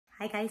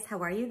Hi guys, how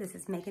are you? This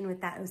is Megan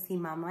with That OC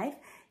Mom Life.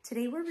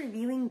 Today we're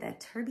reviewing the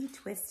Turbie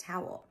Twist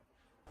towel.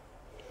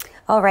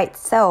 All right,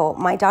 so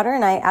my daughter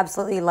and I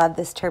absolutely love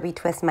this Turbie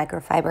Twist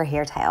microfiber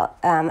hair towel.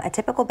 A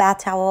typical bath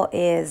towel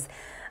is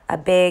a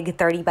big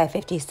 30 by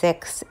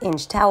 56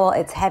 inch towel.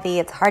 It's heavy,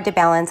 it's hard to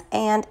balance,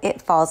 and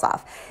it falls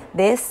off.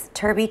 This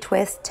Turbie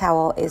Twist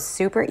towel is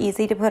super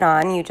easy to put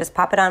on. You just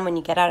pop it on when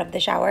you get out of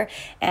the shower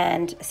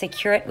and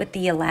secure it with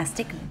the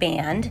elastic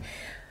band.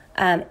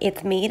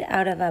 It's made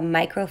out of a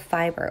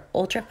microfiber,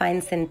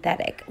 ultrafine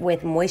synthetic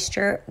with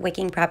moisture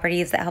wicking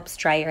properties that helps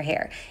dry your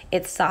hair.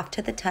 It's soft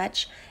to the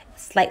touch,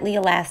 slightly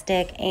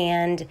elastic,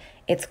 and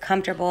it's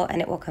comfortable,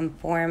 and it will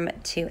conform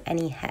to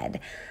any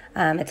head.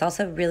 It's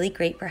also really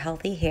great for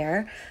healthy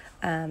hair.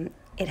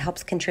 It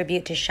helps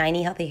contribute to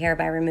shiny, healthy hair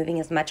by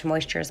removing as much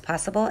moisture as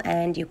possible,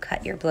 and you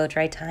cut your blow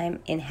dry time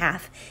in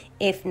half,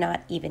 if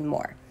not even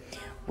more.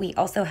 We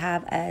also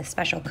have a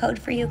special code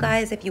for you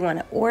guys if you want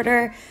to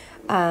order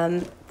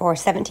for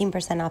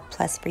 17% off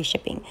plus free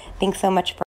shipping. Thanks so much for